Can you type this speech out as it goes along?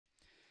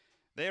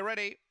They're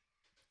ready.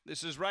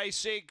 This is race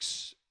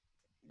 6.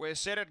 We're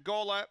set at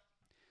Gawler.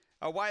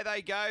 Away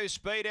they go.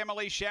 Speed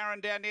Emily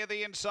Sharon down near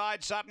the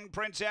inside. Sutton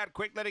Prince out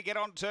quickly to get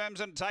on terms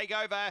and take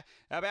over.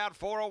 About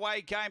 4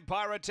 away came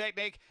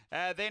Pyrotechnic.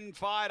 Then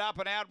fired up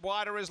and out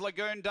wider is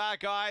Lagoon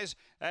Dark Eyes.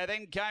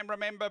 Then came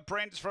Remember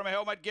Prince from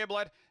Helmet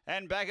Giblet.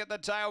 And back at the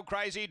tail,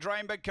 Crazy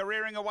Dream, but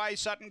careering away,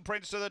 Sutton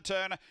Prince to the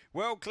turn.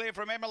 Well clear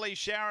from Emily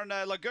Sharon.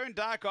 Lagoon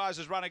Dark Eyes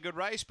has run a good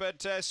race,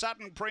 but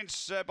Sutton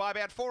Prince by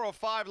about 4 or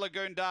 5,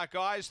 Lagoon Dark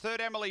Eyes.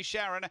 Third, Emily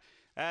Sharon.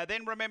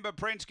 Then Remember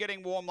Prince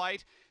getting warm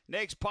late.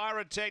 Next,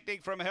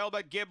 Pyrotechnic from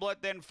Helmet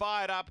Giblet, then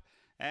Fired Up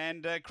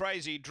and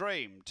Crazy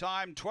Dream.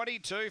 Time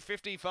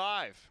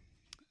 22:55.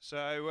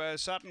 So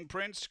Sutton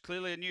Prince,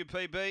 clearly a new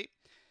PB.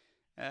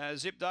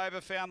 Zipped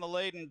over, found the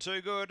lead and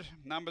too good.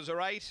 Numbers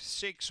are 8,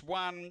 6,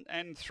 1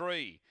 and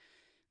 3.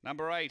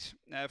 Number 8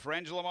 for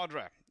Angela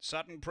Modra.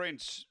 Sutton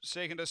Prince.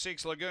 Second to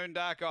 6, Lagoon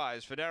Dark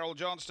Eyes for Daryl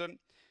Johnston.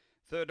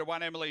 Third to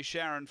 1, Emily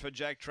Sharon for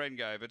Jack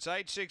Trengove. It's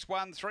 8, 6,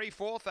 1, 3,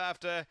 4th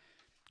after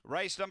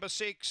race number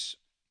 6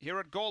 here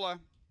at Gawler.